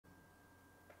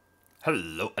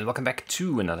Hello and welcome back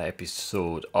to another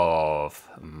episode of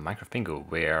Minecraft Bingo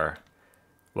where,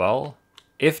 well,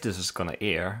 if this is gonna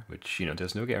air, which,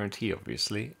 there's no guarantee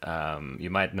obviously,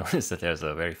 you might notice that there's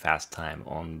a very fast time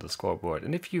on the scoreboard.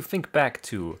 And if you think back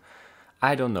to,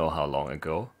 I don't know how long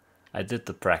ago, I did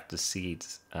the practice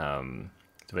seeds the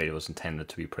way it was intended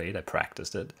to be played. I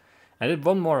practiced it. I did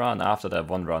one more run after that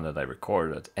one run that I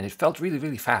recorded, and it felt really,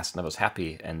 really fast, and I was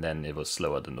happy, and then it was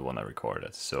slower than the one I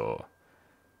recorded, so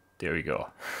there we go.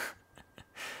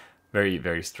 Very,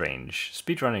 very strange.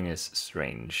 Speedrunning is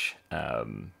strange.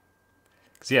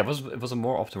 Cause yeah, it was a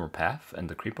more optimal path, and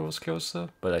the creeper was closer,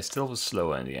 but I still was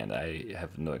slower in the end. I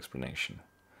have no explanation.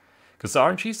 Because the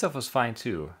RNG stuff was fine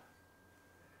too.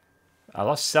 I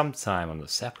lost some time on the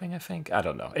sapling, I think. I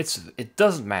don't know. It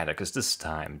doesn't matter, because this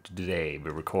time, today,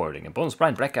 we're recording a bonus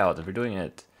blind Blackout, and we're doing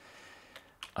it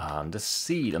on this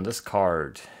seed, on this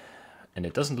card. And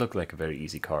it doesn't look like a very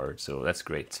easy card, so that's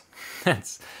great.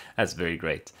 that's very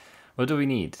great. What do we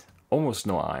need? Almost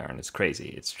no iron. It's crazy.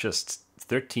 It's just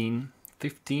 13,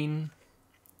 15,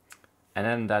 and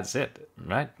then that's it,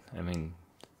 right? I mean,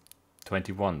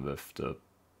 21 with the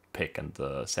pick and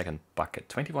the second bucket.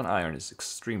 21 iron is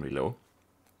extremely low.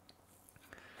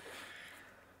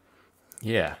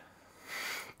 Yeah.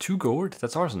 2 gold,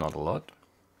 that's also not a lot.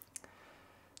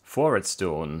 4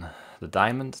 redstone, the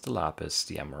diamond, the lapis,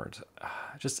 the emerald.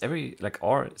 Just every,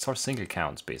 it's all single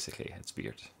counts basically. It's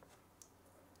weird.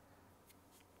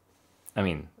 I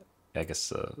mean, I guess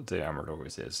the emerald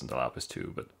always is, and the lapis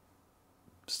too, but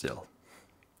still.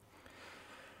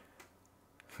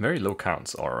 Very low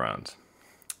counts all around.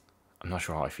 I'm not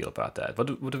sure how I feel about that.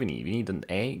 What do we need? We need an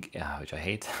egg, which I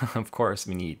hate. Of course,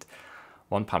 we need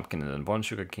 1 pumpkin and then 1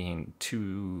 sugar cane,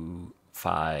 2,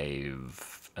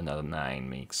 5, another 9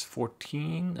 makes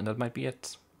 14, and that might be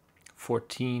it.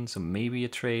 14, so maybe a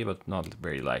tray, but not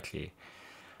very likely.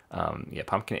 Yeah,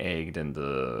 pumpkin egg, then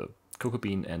the cocoa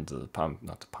bean and the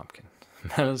not the pumpkin.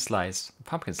 Melon slice.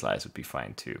 Pumpkin slice would be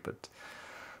fine too, but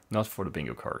not for the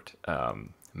bingo card.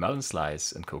 Melon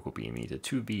slice and cocoa bean. We need a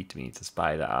 2 beet, we need a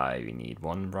spider eye, we need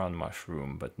 1 brown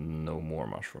mushroom, but no more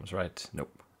mushrooms, right?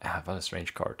 Nope. What a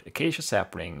strange card. Acacia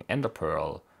sapling, ender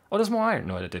pearl. Oh, there's more iron.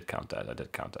 No, I did count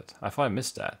that. I thought I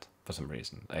missed that for some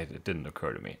reason. It didn't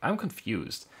occur to me. I'm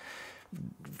confused.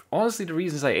 Honestly, the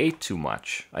reason is I ate too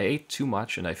much.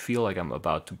 And I feel like I'm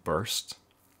about to burst.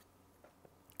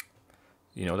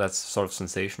 You know, that sort of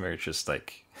sensation where it's just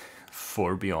like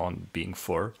 4 beyond being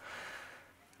 4.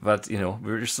 But,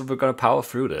 we're gonna power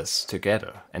through this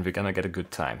together, and we're gonna get a good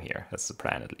time here. That's the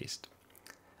plan, at least.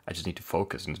 I just need to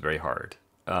focus, and it's very hard.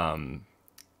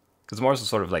 Because I'm also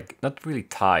sort of like, not really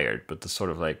tired, but the sort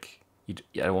of like, I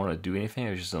don't want to do anything.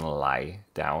 I'm just gonna lie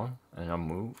down and not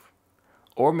move.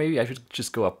 Or maybe I should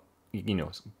just go up,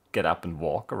 get up and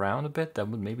walk around a bit. That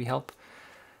would maybe help.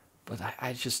 But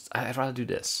I'd rather do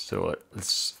this. So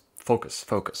let's focus.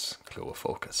 Clover,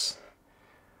 focus.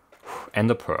 And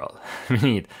the pearl. We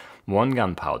need 1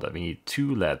 gunpowder. We need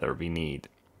 2 leather. We need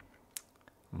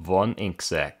 1 ink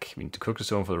sac. We need to cook the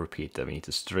stone for the repeater. We need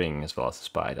the string as well as the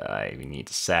spider eye. We need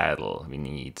the saddle. We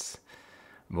need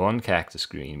 1 cactus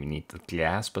green. We need the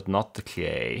glass, but not the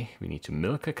clay. We need to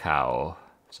milk a cow.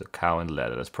 So cow and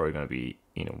leather. That's probably going to be,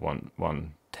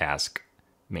 one task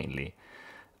mainly.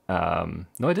 No,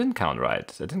 I didn't count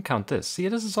right. I didn't count this. See,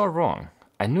 this is all wrong.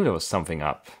 I knew there was something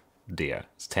up there.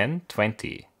 It's 10,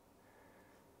 20,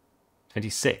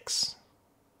 26.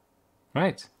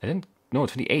 Right. No,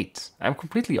 28. I'm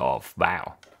completely off.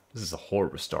 Wow. This is a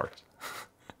horrible start.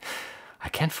 I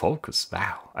can't focus.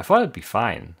 Wow. I thought I'd be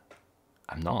fine.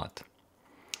 I'm not.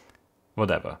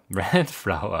 Whatever. Red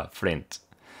flower, flint.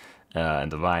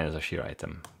 And the vine is a shear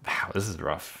item. Wow, this is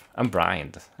rough. I'm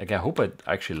blind. Like, I hope I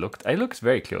actually looked. I looked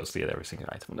very closely at every single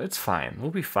item. It's fine. We'll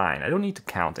be fine. I don't need to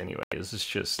count anyway. This is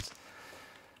just,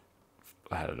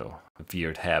 I don't know, a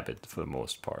weird habit for the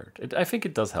most part. I think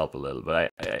it does help a little, but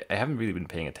I haven't really been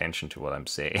paying attention to what I'm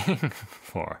saying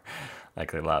for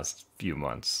like the last few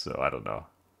months, so I don't know.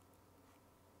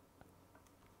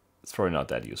 It's probably not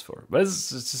that useful, but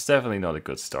it's just definitely not a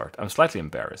good start. I'm slightly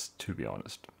embarrassed, to be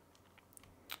honest.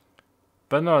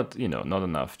 But not, not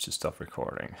enough to stop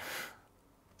recording.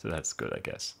 So that's good, I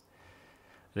guess.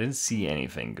 I didn't see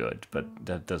anything good, but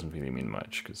that doesn't really mean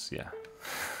much, because, yeah.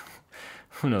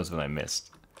 Who knows what I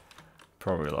missed?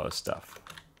 Probably a lot of stuff.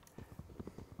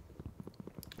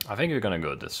 I think we're gonna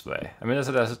go this way. I mean, there's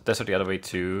the other way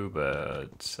too,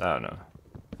 but I don't know.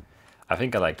 I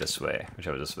think I like this way,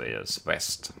 whichever this way is.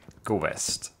 West. Go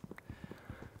west.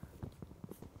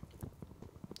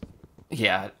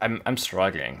 Yeah, I'm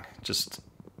struggling. Just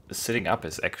sitting up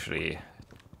is actually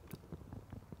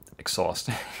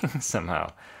exhausting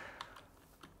somehow.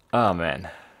 Oh man.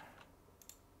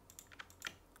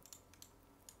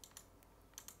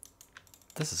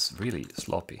 This is really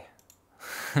sloppy.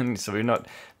 So we're not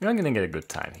gonna get a good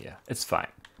time here. It's fine.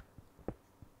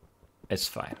 It's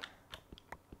fine.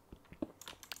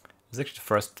 It's actually the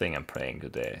first thing I'm playing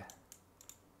today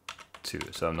too,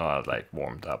 so I'm not like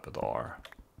warmed up at all.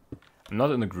 I'm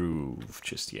not in the groove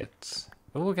just yet.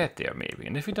 But we'll get there maybe.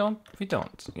 And if we don't, we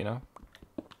don't, you know?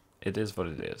 It is what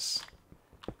it is.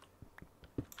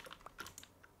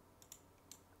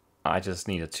 I just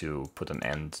needed to put an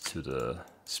end to the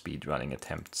speedrunning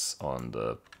attempts on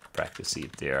the practice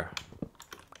seat there.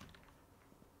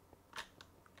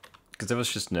 Because there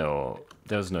was just no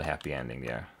happy ending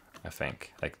there, I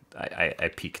think. Like,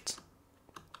 I peaked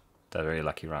that very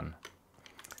lucky run.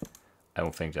 I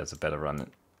don't think there's a better run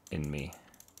in me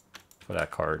for that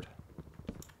card.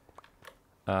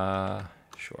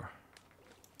 Sure.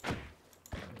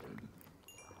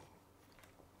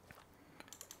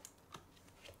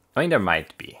 I mean, there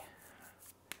might be.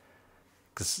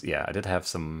 Because, yeah, I did have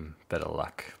some better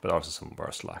luck, but also some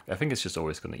worse luck. I think it's just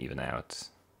always going to even out.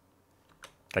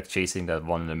 Like chasing that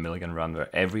 1 in a million run where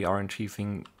every RNG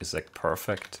thing is like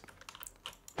perfect.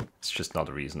 It's just not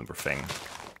a reasonable thing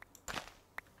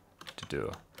to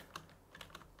do.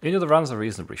 You know, the runs are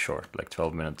reasonably short, like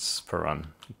 12 minutes per run.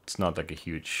 It's not like a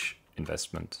huge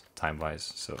investment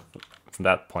time-wise, so from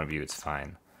that point of view, it's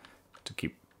fine to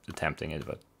keep attempting it,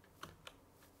 but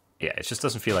yeah, it just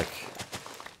doesn't feel like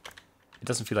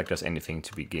there's anything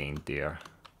to be gained there.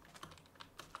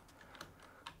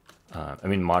 I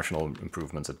mean, marginal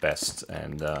improvements at best,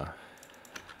 and I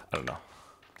don't know.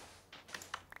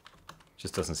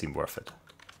 Just doesn't seem worth it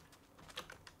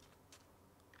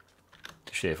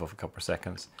to shave off a couple of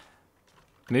seconds.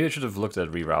 Maybe I should have looked at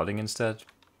rerouting instead,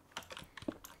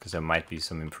 because there might be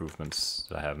some improvements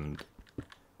that I haven't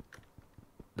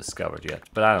discovered yet.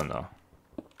 But I don't know.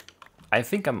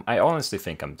 I honestly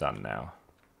think I'm done now.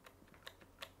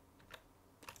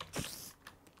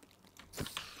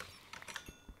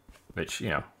 Which, you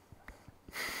know,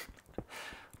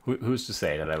 who's to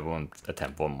say that I won't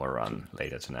attempt one more run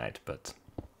later tonight, but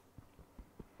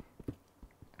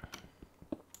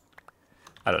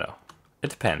I don't know. It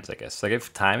depends, I guess. Like,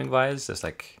 if timing-wise, there's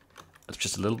like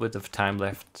just a little bit of time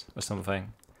left or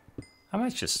something, I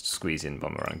might just squeeze in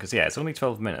one more run. Because, yeah, it's only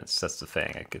 12 minutes, that's the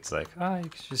thing. Like, it's like,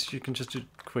 you can just do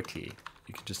it quickly.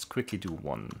 You can just quickly do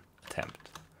one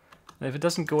attempt. And if it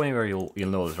doesn't go anywhere, you'll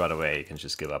notice right away. You can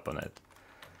just give up on it.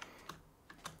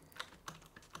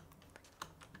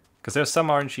 Because there's some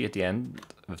RNG at the end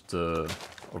with the,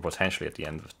 or potentially at the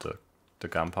end with the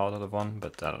gunpowder one,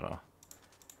 but I don't know.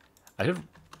 I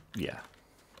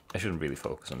shouldn't really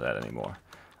focus on that anymore.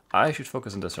 I should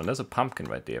focus on this one. There's a pumpkin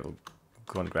right there. We'll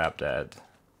go and grab that.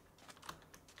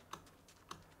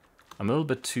 I'm a little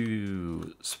bit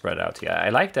too spread out here. I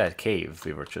like that cave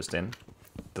we were just in.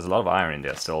 There's a lot of iron in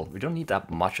there still. We don't need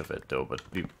that much of it though, but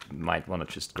we might want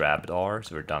to just grab it all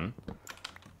so we're done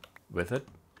with it.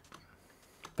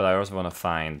 But I also want to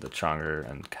find the chunger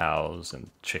and cows and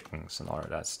chickens and all of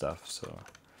that stuff, so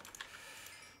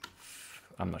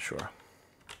I'm not sure.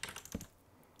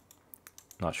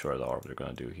 Not sure at all what we're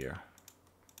going to do here.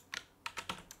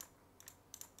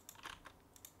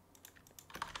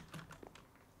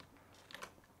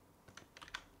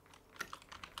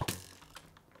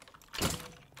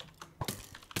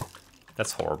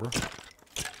 That's horrible.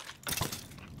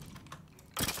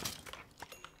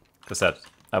 Because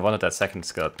I wanted that second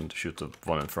skeleton to shoot the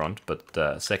one in front, but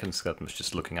the second skeleton was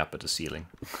just looking up at the ceiling.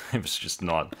 It was just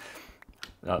not...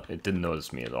 it didn't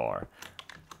notice me at all.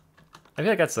 I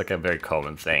feel like that's like a very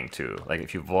common thing too. Like,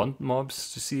 if you want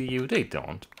mobs to see you, they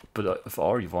don't. But if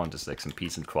all you want is like some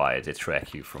peace and quiet, they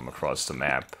track you from across the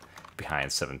map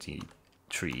behind 70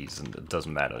 trees, and it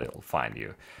doesn't matter, they'll find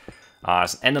you.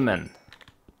 It's an Enderman!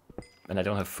 And I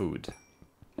don't have food.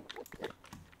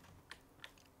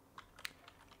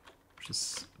 Which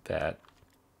is bad.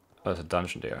 Oh, there's a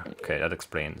dungeon there. Okay, that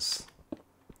explains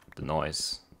the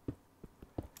noise.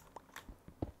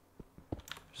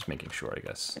 Just making sure, I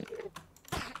guess.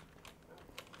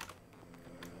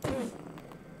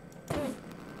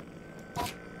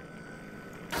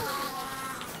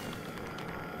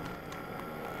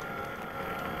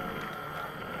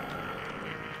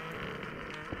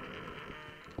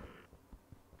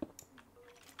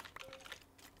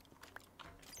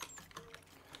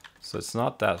 So it's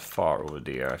not that far over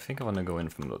there. I think I want to go in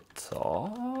from the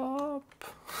top.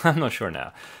 I'm not sure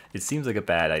now. It seems like a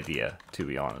bad idea, to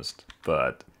be honest.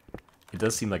 But it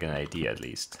does seem like an idea, at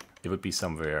least. It would be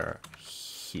somewhere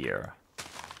here.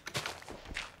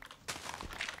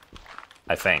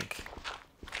 I think.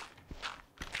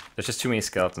 There's just too many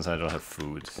skeletons and I don't have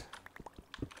food.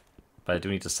 But I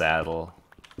do need a saddle.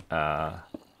 I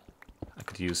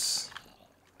could use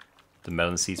the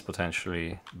melon seeds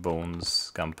potentially, bones,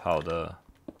 gunpowder,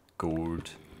 gold,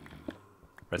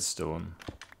 redstone,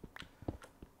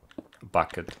 a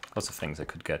bucket, lots of things I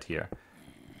could get here.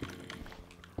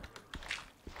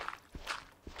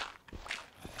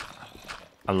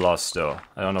 I'm lost though,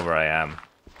 I don't know where I am.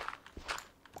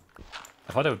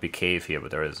 I thought there would be a cave here, but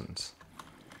there isn't.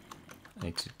 I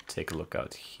need to take a look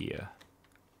out here.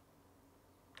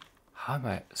 How am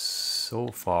I so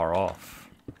far off?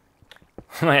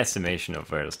 My estimation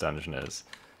of where this dungeon is.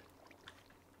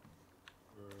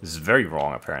 This is very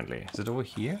wrong, apparently. Is it over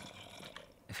here?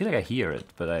 I feel like I hear it,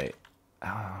 but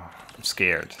I'm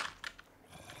scared.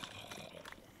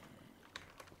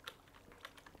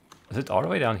 Is it all the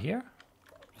way down here?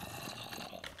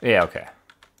 Yeah, okay.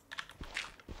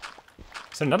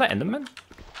 Is there another Enderman?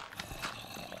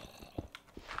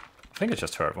 I think I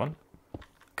just heard one.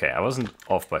 Okay, I wasn't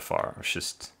off by far. It's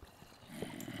just...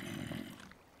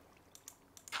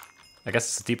 I guess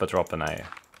it's a deeper drop than I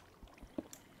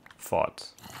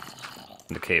thought.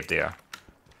 In the cave there.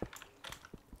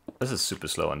 This is super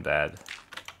slow and bad.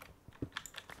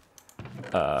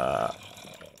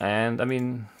 And, I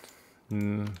mean...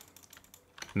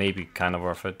 maybe kind of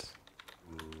worth it.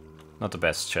 Not the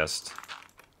best chest.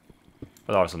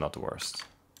 But also not the worst.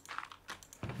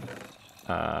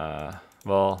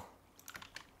 Well...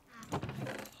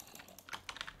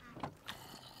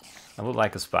 I would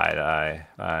like a spider eye.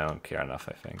 I don't care enough,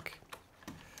 I think.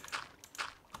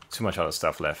 Too much other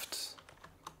stuff left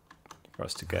for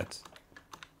us to get.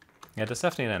 Yeah, there's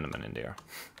definitely an Enderman in there.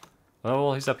 Oh,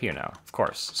 well, he's up here now. Of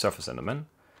course, surface Enderman.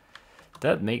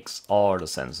 That makes all the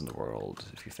sense in the world,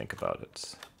 if you think about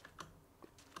it.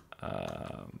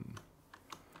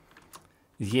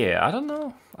 Yeah, I don't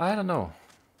know. I don't know.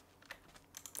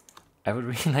 I would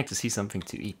really like to see something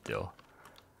to eat, though.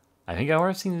 I think all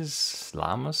I've seen is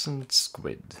llamas and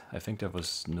squid. I think there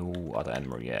was no other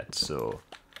animal yet, so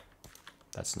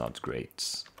that's not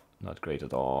great. Not great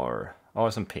at all. Oh,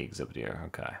 some pigs up there.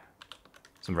 Okay.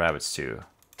 Some rabbits, too.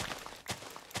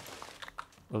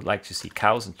 Would like to see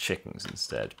cows and chickens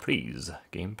instead. Please.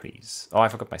 Game, please. Oh, I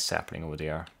forgot my sapling over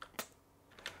there.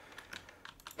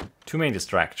 Too many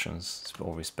distractions. It's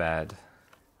always bad.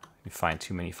 You find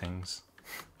too many things.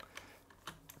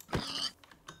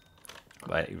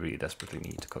 But I really desperately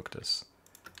need to cook this.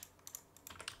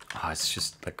 Ah, oh, it's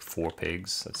just like 4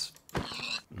 pigs. That's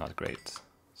not great.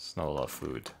 It's not a lot of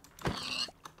food.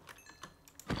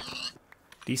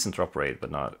 Decent drop rate, but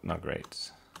not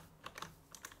great.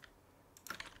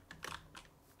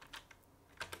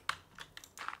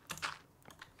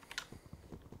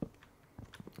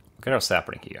 Get our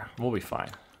sapling here. We'll be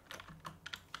fine.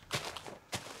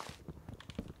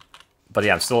 But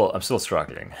yeah, I'm still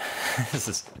struggling. This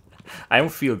is. I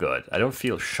don't feel good. I don't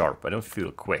feel sharp. I don't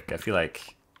feel quick. I feel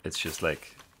like it's just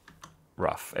like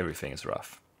rough. Everything is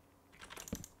rough.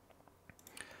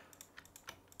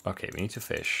 Okay, we need to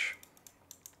fish.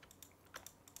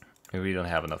 We really don't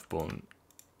have enough bone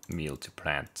meal to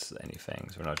plant anything,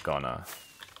 so we're not gonna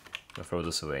throw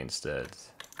this away instead.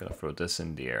 Gonna throw this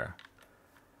in there.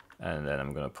 And then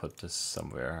I'm gonna put this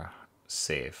somewhere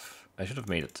safe. I should have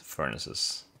made it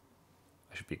furnaces.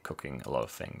 I should be cooking a lot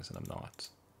of things and I'm not.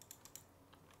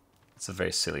 It's a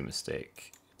very silly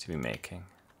mistake to be making.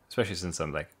 Especially since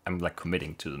I'm like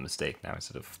committing to the mistake now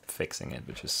instead of fixing it,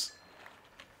 which is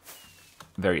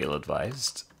very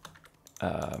ill-advised.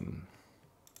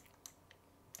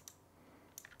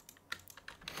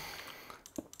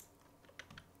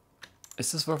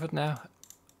 Is this worth it now?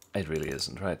 It really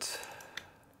isn't, right?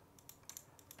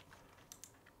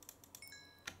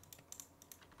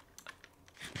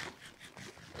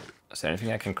 Is there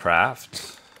anything I can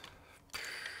craft?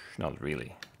 Not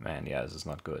really. Man, yeah, this is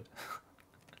not good.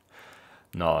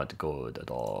 Not good at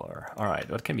all. Alright,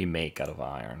 what can we make out of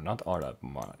iron? Not all that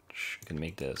much. We can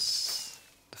make this.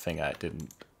 The thing I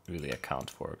didn't really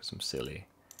account for because I'm silly.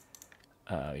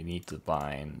 We need to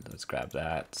bind. Let's grab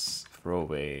that. Throw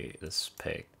away this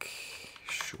pick.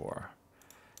 Sure.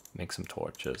 Make some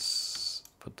torches.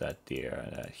 Put that there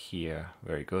and that here.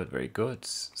 Very good, very good.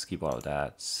 Let's keep all of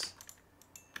that.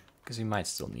 Because we might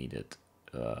still need it.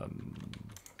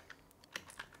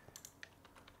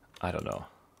 I don't know.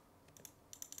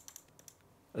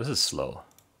 This is slow.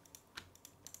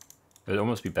 It would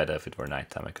almost be better if it were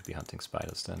nighttime. I could be hunting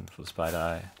spiders then for the spider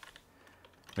eye.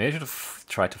 Maybe I should have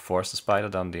tried to force the spider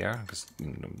down there, because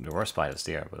there were spiders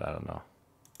there, but I don't know.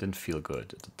 Didn't feel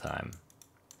good at the time.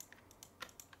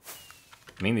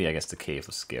 Mainly, I guess the cave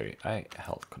was scary. I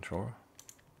held control.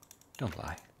 Don't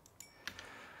lie.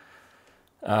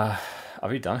 Are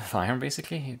we done with iron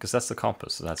basically? Because that's the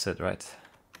compass, so that's it, right?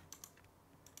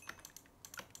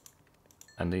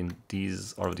 And then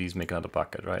these, all of these make another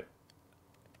bucket, right?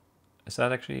 Is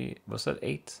that actually, was that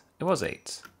 8? It was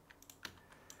 8.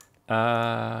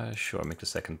 Sure, make the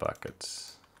second bucket.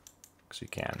 Because we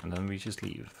can, and then we just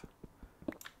leave.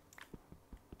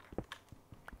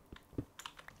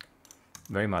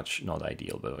 Very much not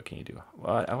ideal, but what can you do?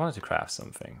 Well, I wanted to craft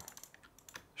something.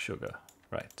 Sugar,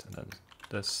 right, and then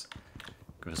this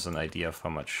gives us an idea of how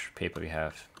much paper we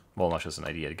have. Well, not just an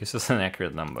idea, it gives us an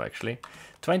accurate number actually.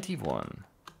 21.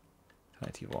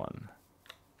 21.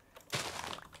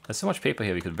 There's so much paper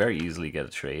here, we could very easily get a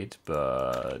trade,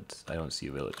 but I don't see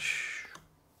a village.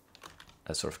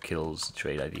 That sort of kills the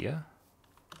trade idea.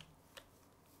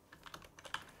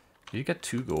 Did you get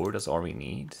 2 gold? That's all we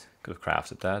need. Could have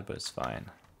crafted that, but it's fine.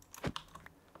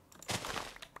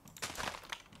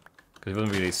 Because we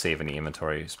wouldn't really save any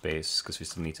inventory space, because we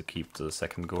still need to keep the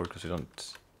second gold, because we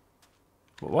don't...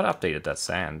 What updated that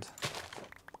sand?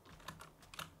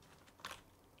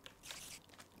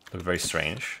 Looked very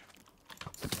strange.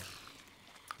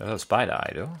 There's a spider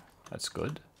eye though. That's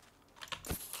good.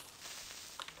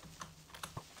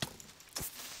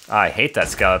 I hate that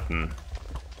skeleton.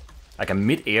 Like a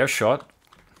mid-air shot.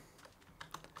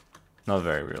 Not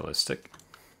very realistic.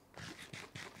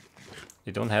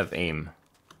 They don't have aim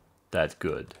that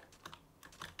good.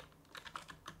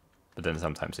 But then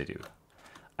sometimes they do.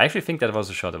 I actually think that was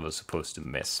a shot I was supposed to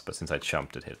miss, but since I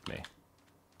jumped it hit me.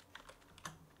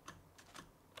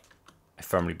 I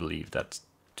firmly believe that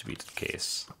to be the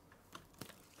case.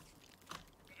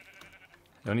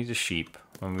 We don't need a sheep.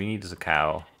 What we need is a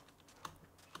cow.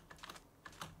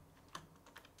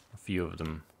 A few of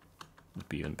them would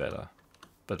be even better.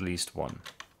 But at least one.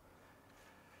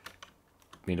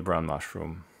 We need a brown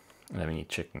mushroom. And then we need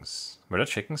chickens. Were there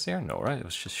chickens there? No, right? It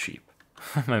was just sheep.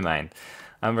 In my mind.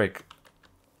 I'm like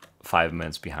 5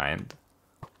 minutes behind.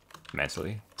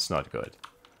 Mentally. It's not good.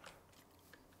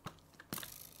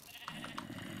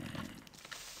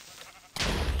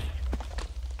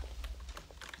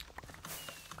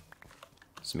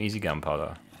 Some easy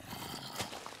gunpowder.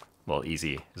 Well,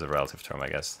 easy is a relative term, I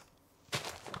guess.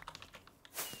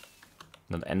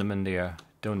 Another enderman there.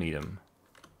 Don't need him.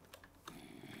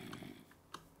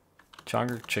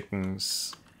 Chunker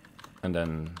chickens. And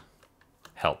then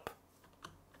help.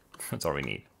 That's all we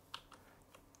need.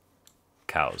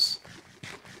 Cows.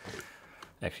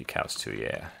 Actually, cows too,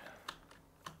 yeah.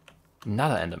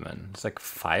 Another enderman. It's like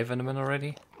 5 endermen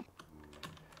already.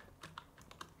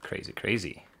 Crazy,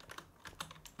 crazy.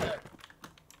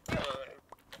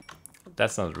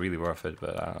 That's not really worth it,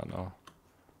 but I don't know.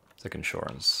 It's like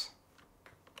insurance.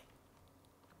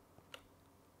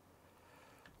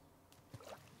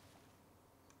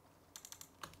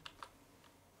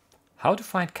 How to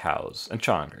find cows and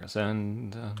chunkers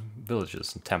and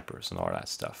villages and tempers and all that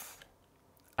stuff.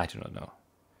 I do not know.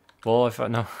 Well, if I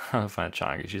know how to find a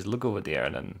chunker, just look over there,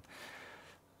 and then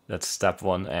that's step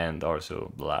 1 and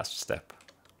also the last step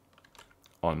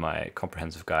on my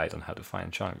comprehensive guide on how to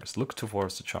find chunkers. Look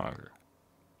towards the chunker.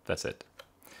 That's it.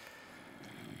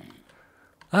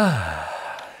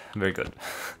 Ah, very good.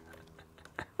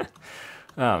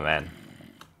 Oh man.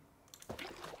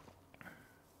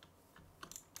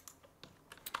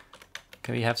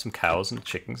 Can we have some cows and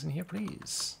chickens in here,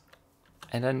 please?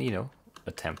 And then, you know,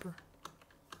 a temper.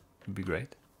 Would be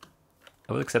great.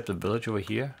 I will accept a village over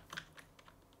here.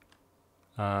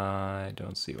 I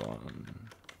don't see one.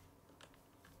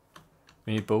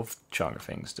 We need both chunker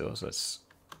things though, so let's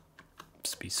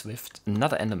be swift.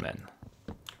 Another enderman.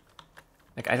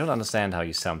 Like, I don't understand how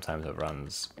you sometimes have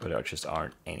runs where there just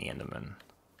aren't any endermen.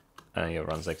 And then you have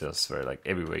runs like this where like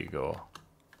everywhere you go,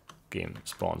 game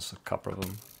spawns a couple of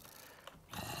them.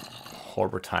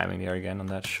 Horrible timing there again on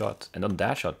that shot. And on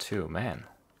that shot too, man.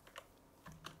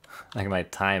 Like my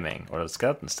timing, or the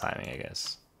skeleton's timing, I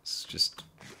guess. It's just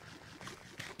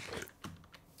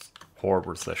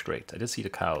horrible / great. I did see the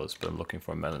cows, but I'm looking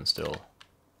for a melon still.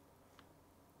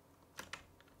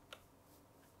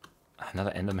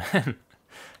 Another enderman.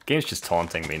 Game's just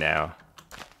taunting me now.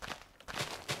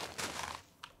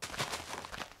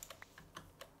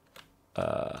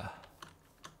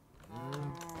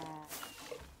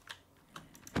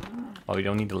 Oh, we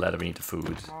don't need the leather, we need the food.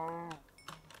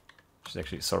 Which is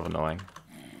actually sort of annoying.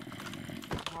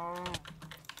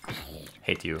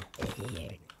 Hate you.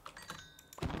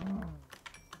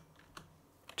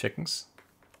 Chickens?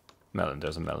 Melon,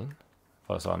 there's a melon.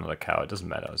 If I saw another cow, it doesn't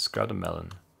matter. Let's grab the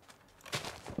melon.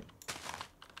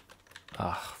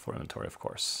 Ah, for inventory, of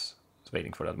course. I was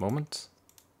waiting for that moment.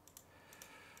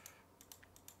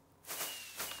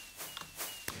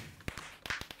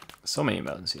 So many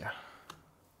melons here.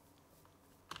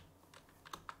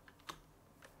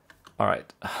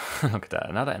 Alright, look at that,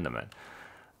 another Enderman.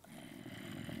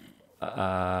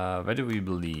 Where do we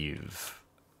believe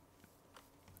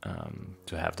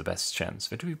to have the best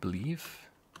chance? Where do we believe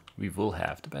we will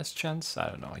have the best chance? I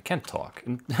don't know, I can't talk.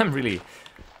 I'm really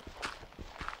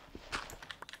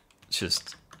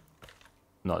just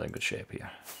not in good shape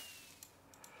here.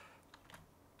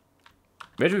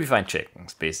 Where do we find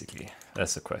chickens, basically?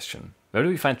 That's the question. Where do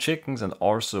we find chickens and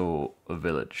also a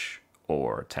village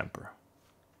or temper?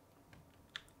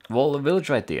 Well, a village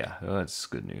right there. Oh, that's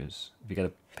good news. We got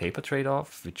a paper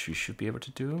trade-off, which we should be able to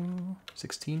do.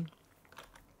 16.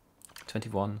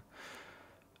 21.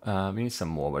 We need some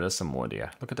more, but there's some more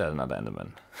there. Look at that, another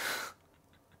Enderman.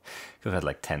 Could have had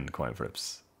like 10 coin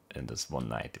flips in this one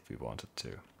night if we wanted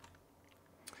to.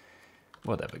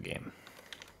 Whatever, game.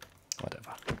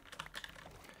 Whatever.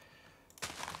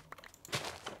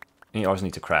 And you also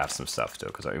need to craft some stuff though,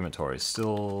 because our inventory is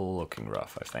still looking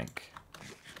rough, I think.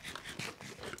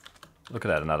 Look at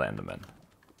that, another Enderman.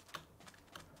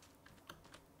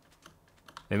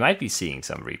 We might be seeing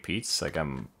some repeats, like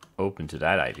I'm open to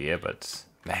that idea, but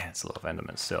man, it's a lot of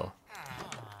Endermen still.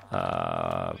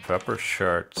 Purple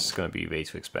shirt's gonna be way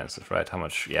too expensive, right? How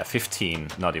much? Yeah,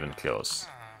 15, not even close.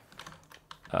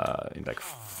 In like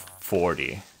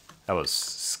 40. That was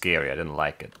scary, I didn't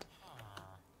like it.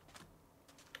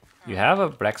 You have a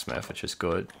blacksmith, which is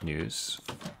good news.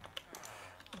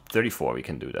 34, we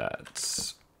can do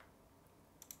that.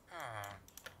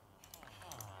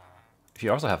 If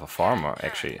you also have a farmer,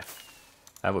 actually,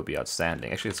 that would be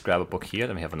outstanding. Actually, let's grab a book here,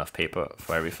 then we have enough paper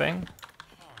for everything.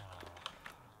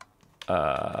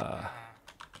 And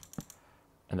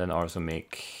then also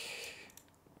make...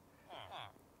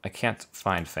 I can't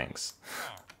find things.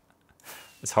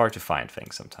 It's hard to find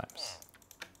things sometimes.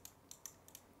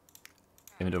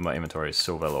 Even though my inventory is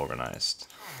so well organized.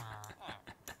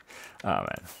 Oh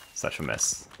man, such a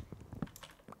mess.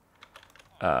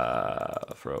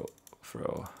 Throw.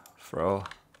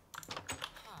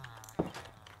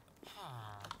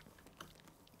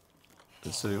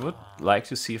 So we would like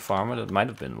to see a farmer. That might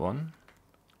have been one.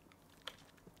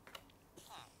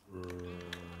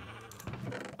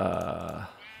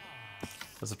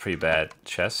 That's a pretty bad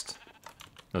chest.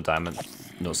 No diamond,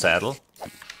 no saddle.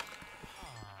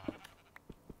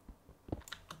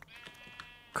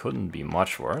 Couldn't be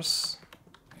much worse.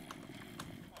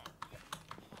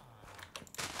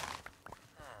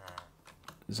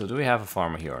 So do we have a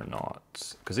farmer here or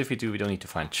not? Because if we do, we don't need to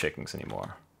find chickens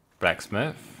anymore.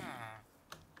 Blacksmith.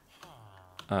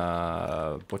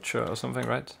 Butcher or something,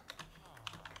 right?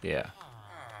 Yeah.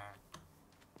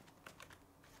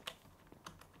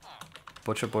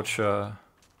 Butcher.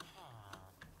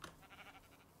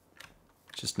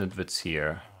 Just nitwits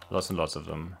here. Lots and lots of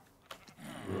them.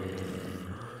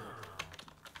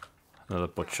 Another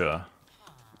butcher.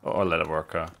 Or leather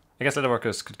worker. I guess leather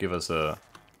workers could give us a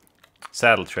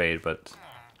saddle trade, but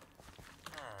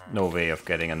no way of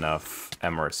getting enough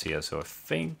emeralds here, so I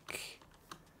think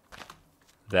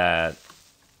that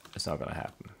it's not gonna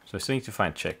happen. So I still need to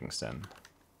find chickens then,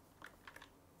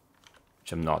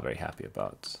 which I'm not very happy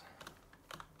about.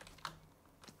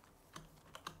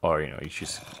 Or, you know,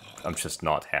 I'm just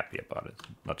not happy about it.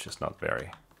 Not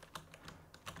very.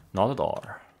 Not at all.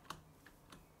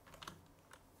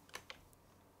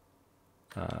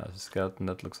 Skeleton,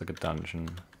 that looks like a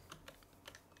dungeon.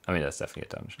 I mean, that's definitely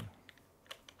a dungeon.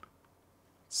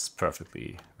 It's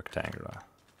perfectly rectangular.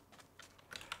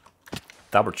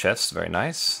 Double chest, very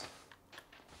nice.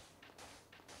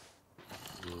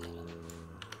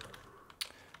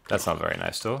 That's not very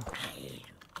nice though.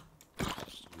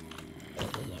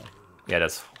 Yeah,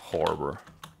 that's horrible.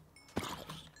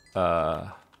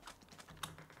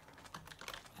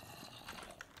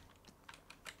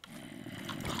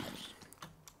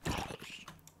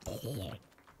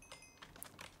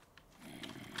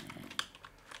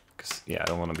 Yeah, I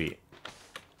don't want to be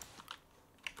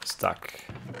stuck.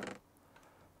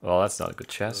 Well, that's not a good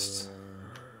chest.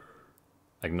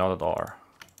 Like, not at all.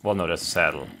 Well, no, that's a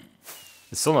saddle.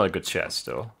 It's still not a good chest,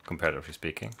 though, comparatively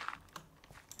speaking.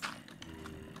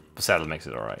 The saddle makes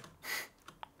it alright.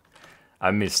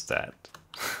 I missed that.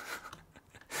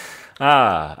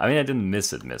 I mean, I didn't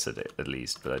miss it at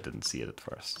least, but I didn't see it at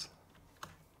first.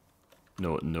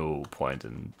 No point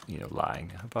in, you know,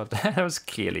 lying about that. I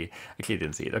clearly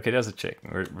didn't see it. Okay, there's a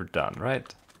chicken. We're done,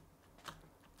 right?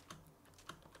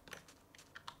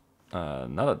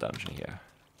 Another dungeon here.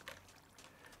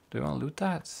 Do we want to loot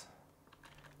that?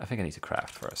 I think I need to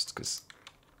craft first, because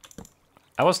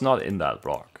I was not in that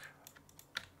block.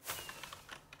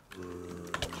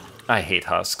 I hate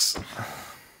husks.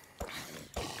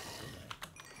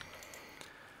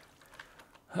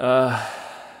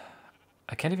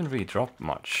 I can't even really drop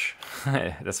much.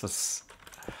 That's what's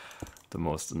the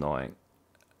most annoying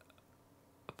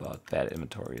about bad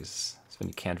inventories. Is when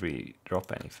you can't really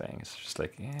drop anything. It's just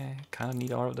like, yeah, I kind of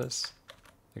need all of this.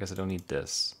 I guess I don't need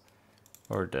this.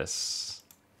 Or this.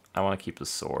 I want to keep the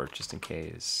sword just in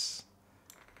case.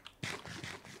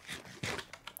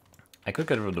 I could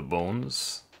get rid of the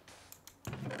bones.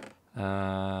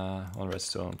 One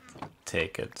redstone.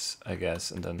 Take it, I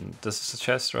guess. And then this is a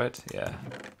chest, right? Yeah.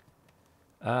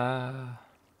 I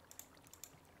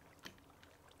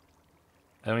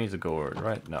don't need to go over it,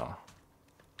 right? No.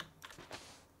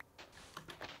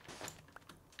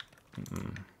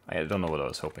 I don't know what I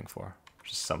was hoping for.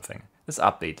 Just something. Let's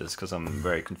update this because I'm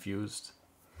very confused.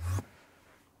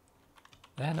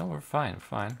 Yeah, no, we're fine,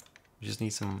 fine. We just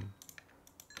need some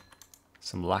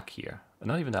luck here.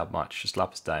 Not even that much, just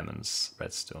lapis diamonds,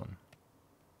 redstone.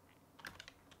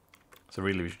 So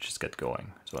really we should just get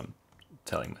going, is what I'm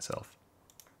telling myself.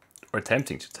 Or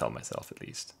attempting to tell myself, at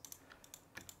least.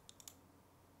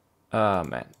 Oh,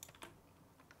 man.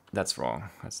 That's wrong.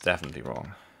 That's definitely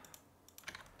wrong.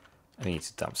 I need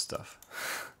to dump stuff.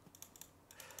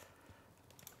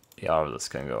 Yeah, all of this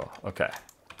can go. Okay.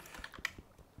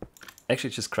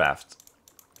 Actually, just craft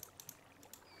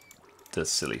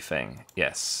this silly thing.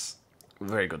 Yes.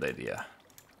 Very good idea.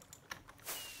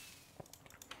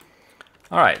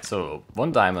 Alright, so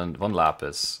 1 diamond, 1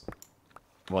 lapis,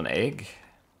 1 egg,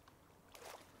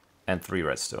 and 3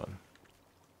 redstone.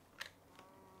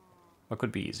 What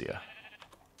could be easier?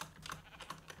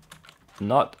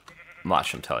 Not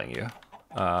much, I'm telling you.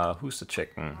 Who's the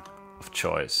chicken of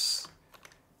choice?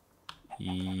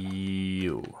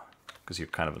 You. Because you're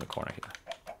kind of in the corner here.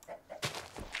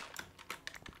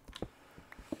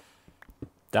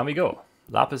 Down we go.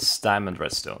 Lapis, diamond,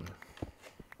 redstone.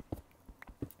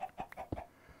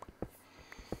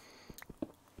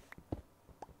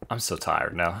 I'm so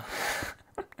tired now.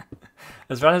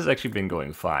 This run has actually been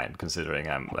going fine, considering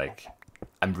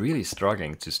I'm really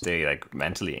struggling to stay like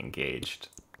mentally engaged.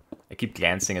 I keep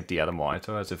glancing at the other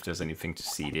monitor as if there's anything to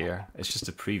see there. It's just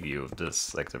a preview of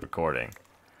this, like the recording.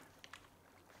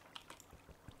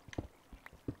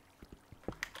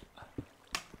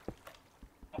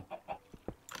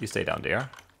 You stay down there.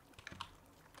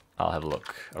 I'll have a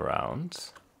look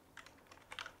around.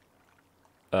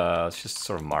 Let's just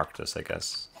sort of mark this, I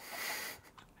guess.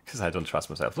 Because I don't trust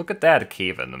myself. Look at that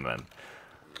cave enderman.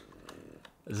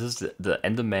 This is the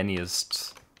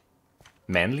endermaniest,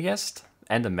 manliest?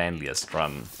 And the manliest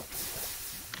run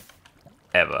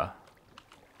ever.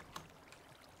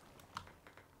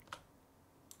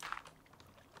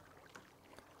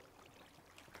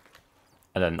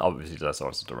 And then obviously that's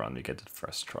also the run you get it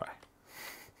first try.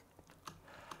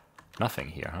 Nothing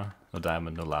here, huh? No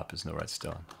diamond, no lapis, no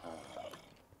redstone.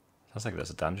 Sounds like there's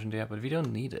a dungeon there, but we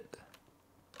don't need it.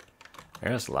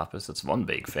 There's lapis, that's one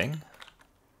big thing.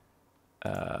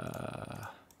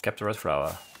 Kept the red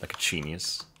flower, like a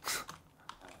genius.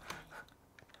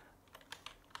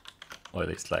 Or at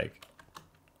least like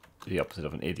the opposite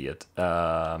of an idiot.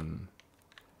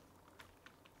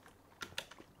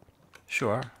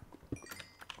 Sure.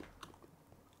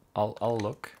 I'll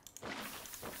look.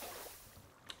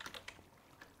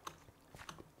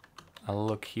 I'll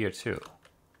look here too.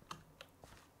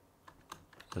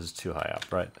 This is too high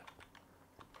up, right?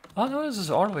 Oh no, this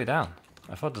is all the way down.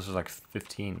 I thought this was like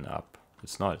 15 up.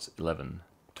 It's not, it's 11,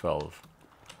 12.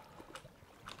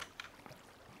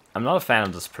 I'm not a fan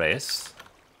of this place.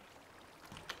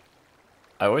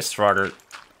 I always struggle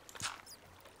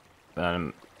when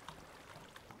I'm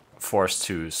forced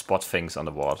to spot things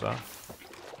underwater.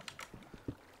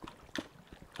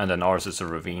 And then ours is a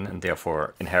ravine and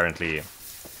therefore inherently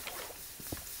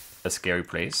a scary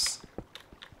place.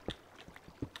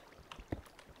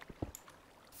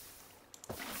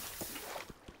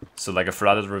 So like a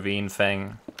flooded ravine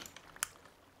thing,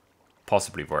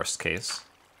 possibly worst case.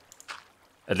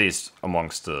 At least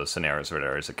amongst the scenarios where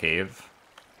there is a cave.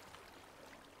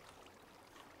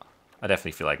 I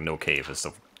definitely feel like no cave is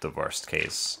the worst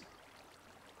case.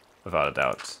 Without a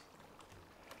doubt.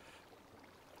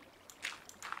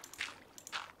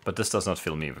 But this does not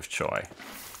fill me with joy.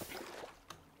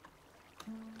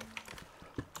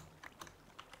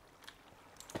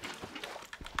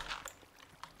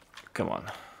 Come on.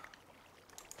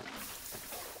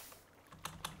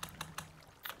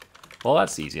 Well,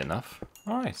 that's easy enough.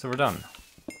 Alright, so we're done.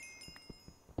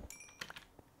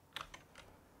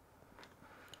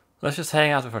 Let's just hang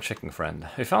out with our chicken friend.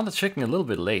 We found the chicken a little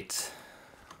bit late.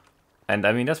 And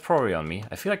I mean, that's probably on me.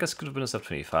 I feel like this could have been a sub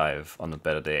 25 on a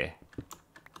better day.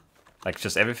 Like,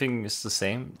 just everything is the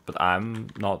same, but I'm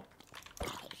not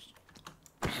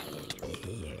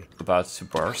about to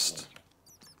burst,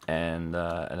 and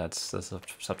that's a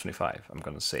sub 25. I'm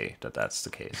gonna say that that's the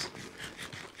case.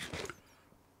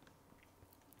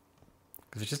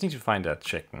 Because we just need to find that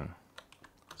chicken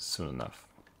soon enough.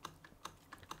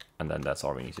 And then that's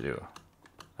all we need to do.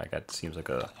 Like, that seems like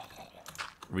a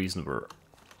reasonable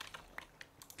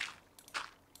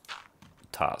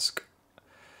task.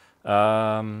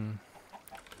 What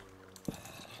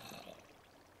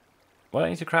do I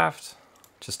need to craft?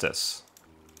 Just this.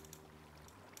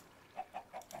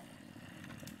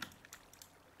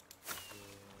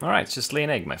 Alright, just lay an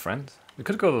egg, my friend. We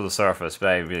could go to the surface, but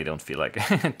I really don't feel like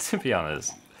it, to be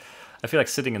honest. I feel like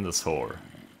sitting in this hole.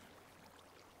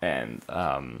 And,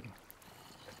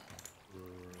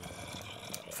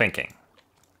 thinking.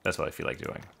 That's what I feel like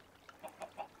doing.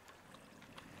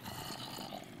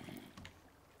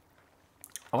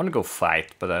 I want to go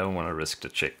fight, but I don't want to risk the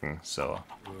chicken, so...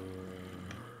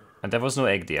 And there was no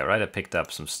egg there, right? I picked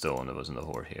up some stone that was in the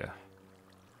hole here.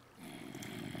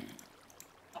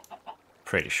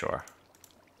 Pretty sure.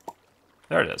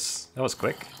 There it is. That was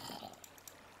quick.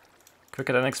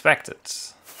 Quicker than expected.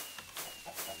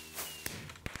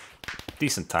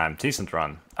 Decent time, decent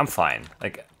run. I'm fine.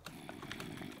 Like,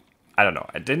 I don't know.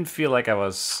 I didn't feel like I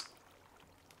was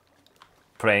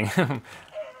playing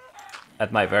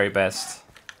at my very best.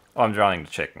 Oh, I'm drowning the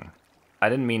chicken. I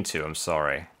didn't mean to, I'm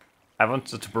sorry. I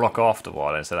wanted to block off the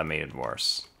water, instead I made it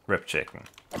worse. Rip chicken.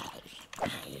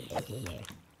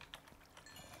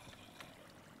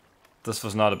 This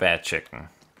was not a bad chicken.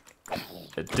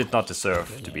 It did not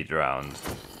deserve to be drowned.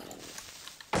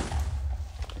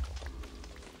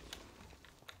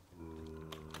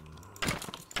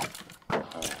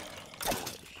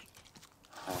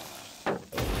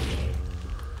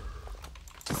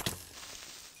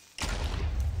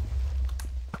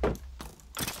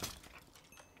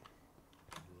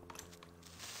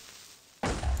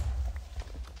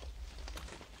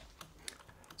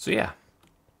 So yeah,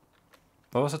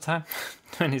 what was the time?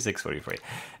 26:43.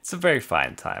 It's a very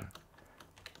fine time.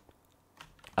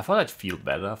 I thought I'd feel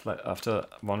better after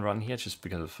one run here, just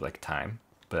because of like time.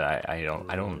 But I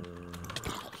don't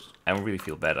really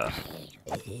feel better.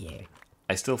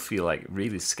 I still feel like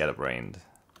really scatterbrained.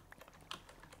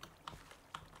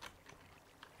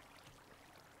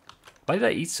 Why did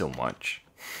I eat so much?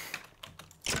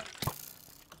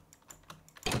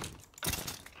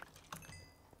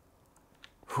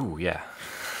 Whew, yeah.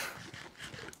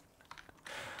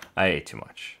 I ate too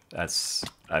much. That's,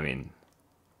 I mean,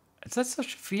 that's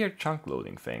such a weird chunk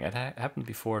loading thing. It happened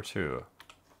before too.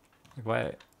 Like,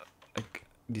 why, like,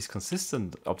 these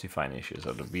consistent Optifine issues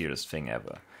are the weirdest thing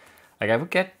ever. Like, I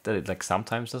would get that it like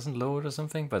sometimes doesn't load or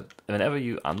something, but whenever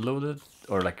you unload it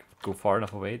or like go far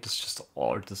enough away, it just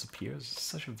all disappears. It's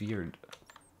such a weird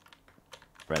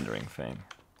rendering thing.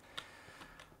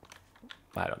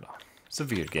 I don't know. It's a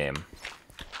weird game.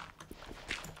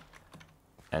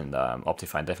 And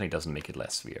Optifine definitely doesn't make it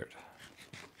less weird.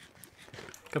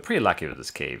 Got pretty lucky with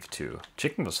this cave too.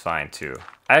 Chicken was fine too.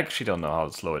 I actually don't know how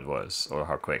slow it was or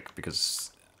how quick,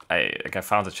 because I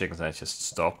found the chickens and I just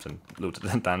stopped and looted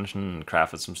the dungeon and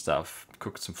crafted some stuff,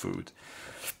 cooked some food.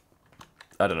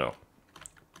 I don't know.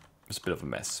 It was a bit of a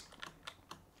mess.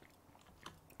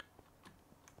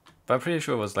 But I'm pretty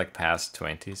sure it was like past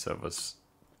 20, so I was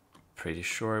pretty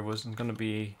sure it wasn't gonna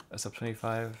be a sub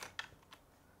 25.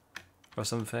 Or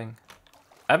something.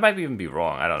 I might even be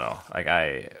wrong, I don't know. Like,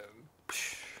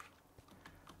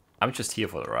 I'm just here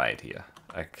for the ride here.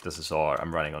 Like, this is all,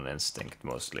 I'm running on instinct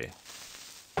mostly.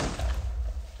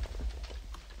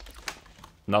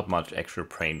 Not much extra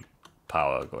brain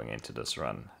power going into this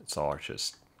run. It's all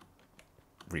just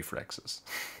reflexes.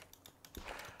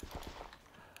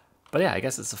 But yeah, I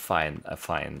guess it's a fine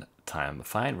time, a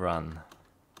fine run.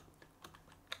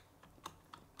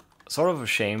 Sort of a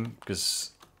shame,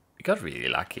 because we got really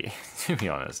lucky, to be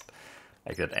honest.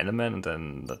 Like that Enderman and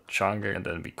then the jungle, and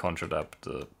then we conjured up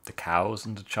the cows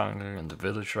in the jungle and the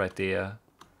village right there.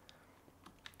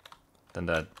 Then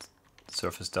that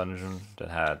surface dungeon that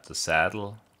had the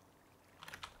saddle.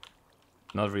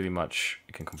 Not really much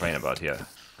you can complain about here.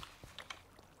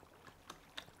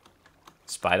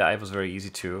 Spider Eye was very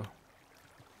easy too.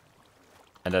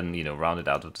 And then, you know, rounded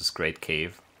out with this great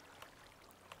cave.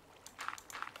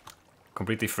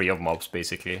 Completely free of mobs,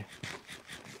 basically.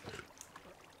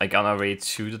 Like on our way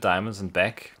to the diamonds and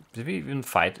back. Did we even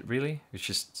fight, really? We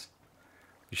just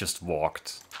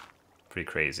walked. Pretty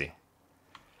crazy.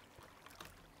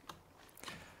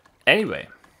 Anyway.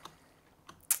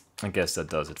 I guess that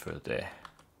does it for the day.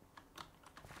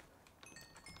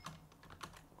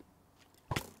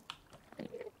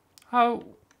 How?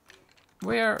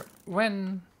 Where?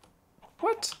 When?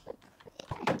 What?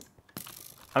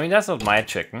 I mean, that's not my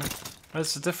chicken.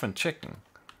 It's a different chicken.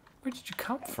 Where did you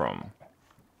come from?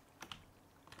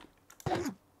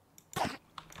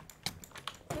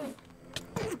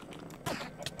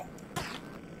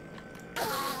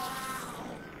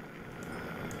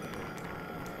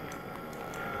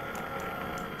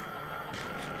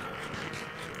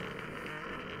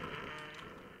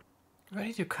 Where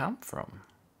did you come from?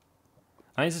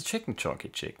 I mean, it's a chunky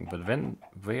chicken, but when,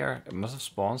 where? It must have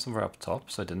spawned somewhere up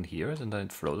top, so I didn't hear it, and then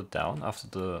it floated down after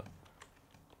the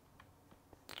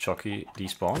Chucky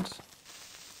despawned.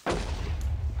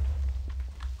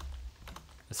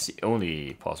 That's the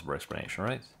only possible explanation,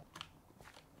 right?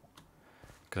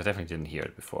 Because I definitely didn't hear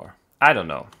it before. I don't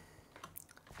know.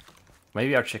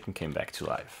 Maybe our chicken came back to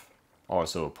life.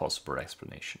 Also a possible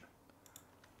explanation.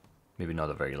 Maybe not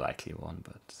a very likely one,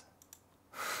 but...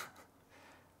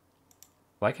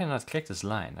 Why can I not click this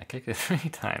line? I clicked it 3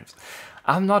 times.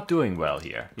 I'm not doing well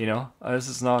here, you know? This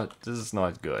is not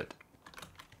good.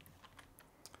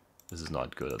 This is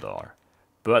not good at all.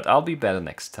 But I'll be better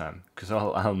next time, because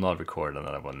I'll not record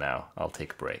another one now. I'll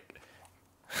take a break.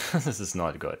 This is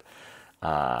not good.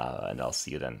 And I'll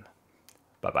see you then.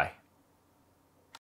 Bye-bye.